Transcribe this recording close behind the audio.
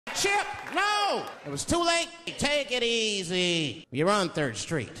Chip, no! It was too late. Take it easy. You're on 3rd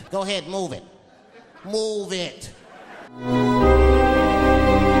Street. Go ahead, move it. Move it.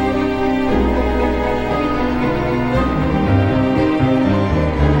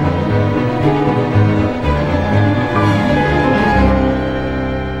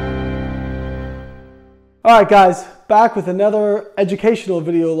 Alright guys, back with another educational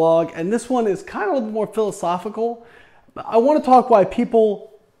video log, and this one is kind of a little bit more philosophical. I want to talk why people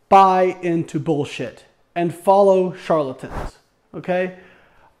buy into bullshit and follow charlatans, okay?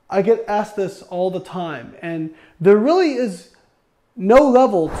 I get asked this all the time, and there really is no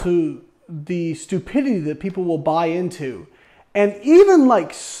level to the stupidity that people will buy into. And even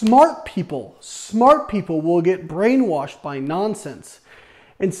like smart people will get brainwashed by nonsense.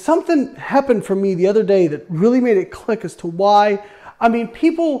 And something happened for me the other day that really made it click as to why. I mean,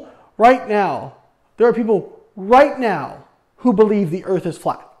 people right now, there are people right now who believe the earth is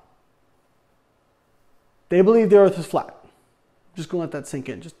flat. They believe the earth is flat. I'm just going to let that sink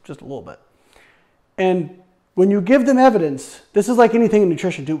in just a little bit. And when you give them evidence, this is like anything in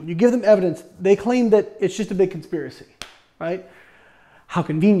nutrition too. When you give them evidence, they claim that it's just a big conspiracy, right? How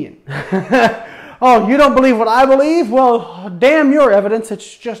convenient. Oh, you don't believe what I believe? Well, damn your evidence.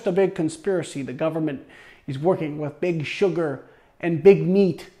 It's just a big conspiracy. The government is working with big sugar and big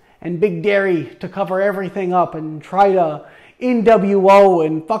meat and big dairy to cover everything up and try to NWO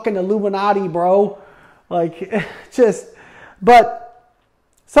and fucking Illuminati, bro. Like, but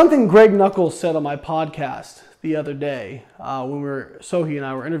something Greg Nuckols said on my podcast the other day when Sohi and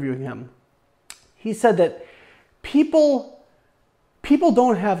I were interviewing him. He said that people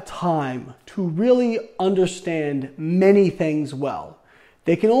don't have time to really understand many things well.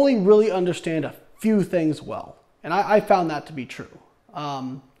 They can only really understand a few things well. And I found that to be true.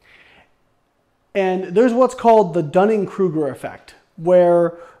 And there's what's called the Dunning-Kruger effect,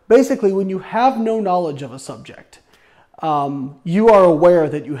 where basically when you have no knowledge of a subject, you are aware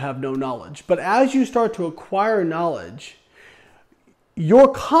that you have no knowledge. But as you start to acquire knowledge,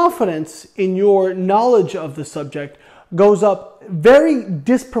 your confidence in your knowledge of the subject goes up very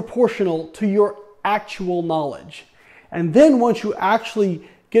disproportional to your actual knowledge. And then once you actually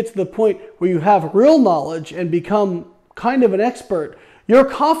get to the point where you have real knowledge and become kind of an expert, your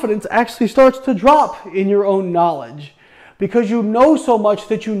confidence actually starts to drop in your own knowledge because you know so much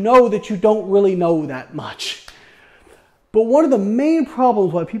that you know that you don't really know that much. But one of the main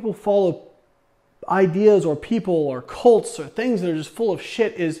problems why people follow ideas or people or cults or things that are just full of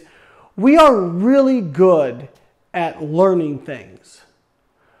shit is we are really good at learning things.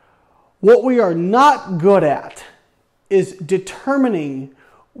 What we are not good at is determining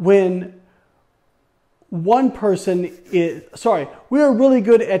when one person is, we are really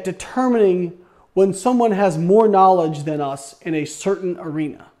good at determining when someone has more knowledge than us in a certain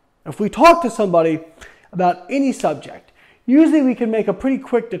arena. If we talk to somebody about any subject, usually we can make a pretty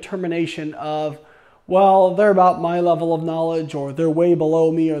quick determination of, well, they're about my level of knowledge, or they're way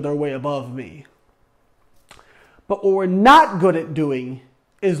below me, or they're way above me. But what we're not good at doing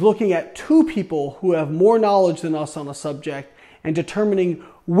is looking at two people who have more knowledge than us on a subject and determining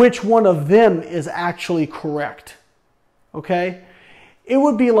which one of them is actually correct. Okay? It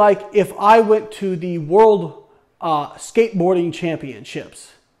would be like if I went to the World Skateboarding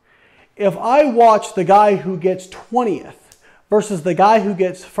Championships. If I watch the guy who gets 20th versus the guy who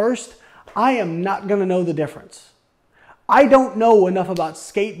gets first, I am not going to know the difference. I don't know enough about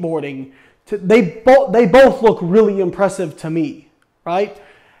skateboarding. They both look really impressive to me, right?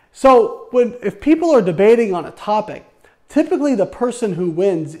 So if people are debating on a topic, typically the person who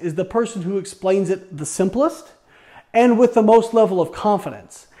wins is the person who explains it the simplest and with the most level of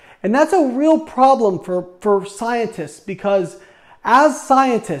confidence. And that's a real problem for scientists, because as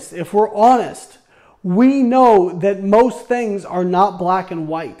scientists, if we're honest, we know that most things are not black and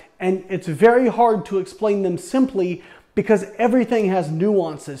white. And it's very hard to explain them simply because everything has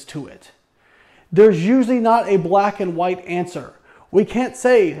nuances to it. There's usually not a black and white answer. We can't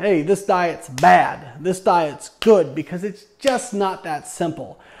say, hey, this diet's bad, this diet's good, because it's just not that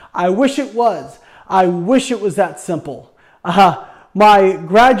simple. I wish it was. I wish it was that simple. My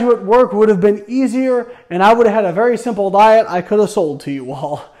graduate work would have been easier and I would have had a very simple diet I could have sold to you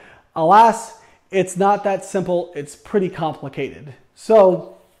all. Alas, it's not that simple. It's pretty complicated.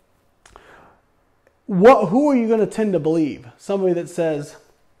 So, who are you going to tend to believe? Somebody that says,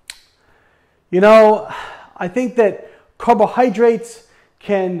 you know, I think that carbohydrates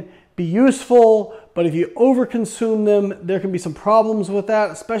can be useful, but if you overconsume them, there can be some problems with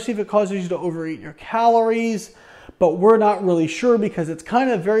that, especially if it causes you to overeat your calories. But we're not really sure because it's kind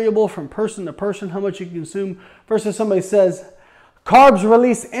of variable from person to person how much you consume, versus somebody says Carbs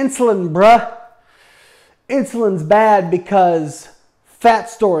release insulin, bruh. Insulin's bad because fat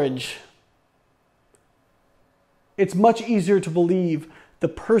storage. It's much easier to believe the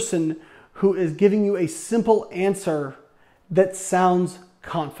person who is giving you a simple answer that sounds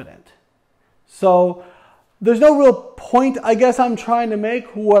confident. So there's no real point, I guess, I'm trying to make.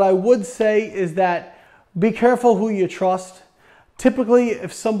 What I would say is that be careful who you trust. Typically,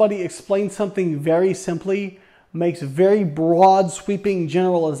 if somebody explains something very simply, makes very broad, sweeping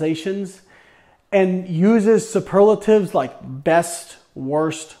generalizations, and uses superlatives like best,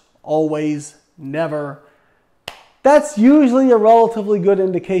 worst, always, never, that's usually a relatively good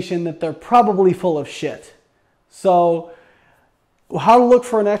indication that they're probably full of shit. So, how to look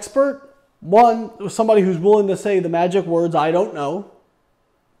for an expert? One, somebody who's willing to say the magic words, I don't know.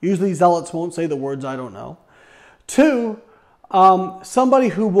 Usually zealots won't say the words, I don't know. Two, somebody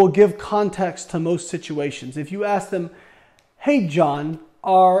who will give context to most situations. If you ask them, hey, John,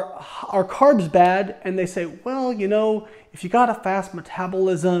 are carbs bad? And they say, well, you know, if you got a fast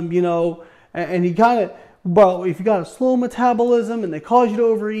metabolism, you know, and you got it, well, if you got a slow metabolism and they cause you to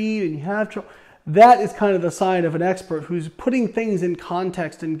overeat and you have trouble, that is kind of the sign of an expert who's putting things in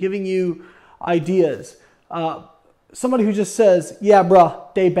context and giving you ideas. Somebody who just says, yeah,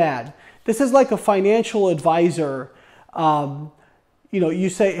 bruh, they bad. This is like a financial advisor. You know, you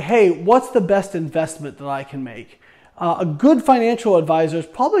say, hey, what's the best investment that I can make? A good financial advisor is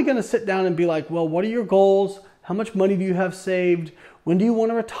probably going to sit down and be like, well, what are your goals? How much money do you have saved? When do you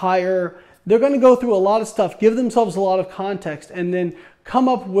want to retire? They're going to go through a lot of stuff, give themselves a lot of context, and then come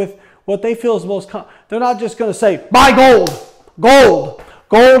up with what they feel is most. They're not just going to say, buy gold, gold,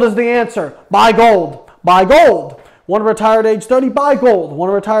 gold is the answer. Buy gold, buy gold. Want to retire at age 30? Buy gold. Want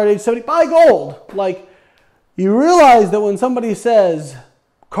to retire at age 70? Buy gold. Like, you realize that when somebody says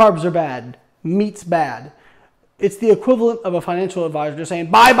carbs are bad, meat's bad, it's the equivalent of a financial advisor just saying,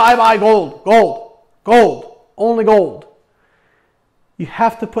 buy gold, gold, gold, only gold. You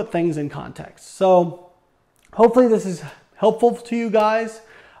have to put things in context. So hopefully this is helpful to you guys.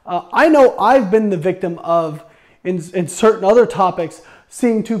 I know I've been the victim of, in certain other topics,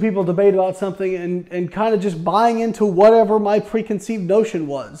 seeing two people debate about something and kind of just buying into whatever my preconceived notion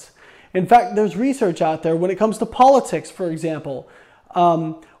was. In fact, there's research out there when it comes to politics, for example.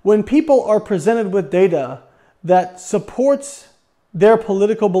 When people are presented with data that supports their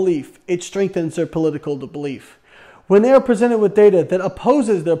political belief, it strengthens their political belief. When they are presented with data that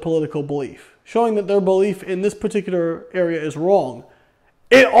opposes their political belief, showing that their belief in this particular area is wrong,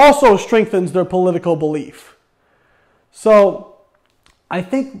 it also strengthens their political belief. So I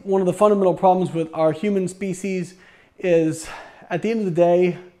think one of the fundamental problems with our human species is, at the end of the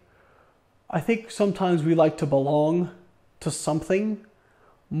day, I think sometimes we like to belong to something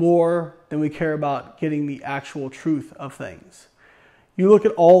more than we care about getting the actual truth of things. You look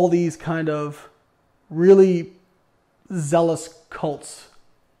at all these kind of really zealous cults,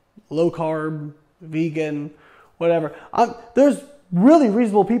 low carb, vegan, whatever. There's really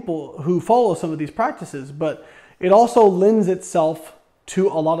reasonable people who follow some of these practices, but it also lends itself to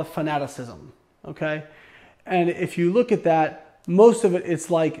a lot of fanaticism, okay? And if you look at that, most of it, it's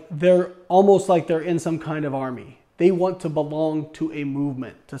like they're almost like they're in some kind of army. They want to belong to a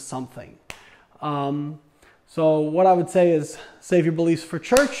movement, to something. So what I would say is save your beliefs for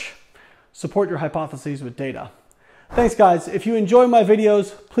church, support your hypotheses with data. Thanks, guys. If you enjoy my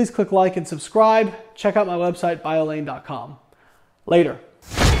videos, please click like and subscribe. Check out my website, biolayne.com. Later.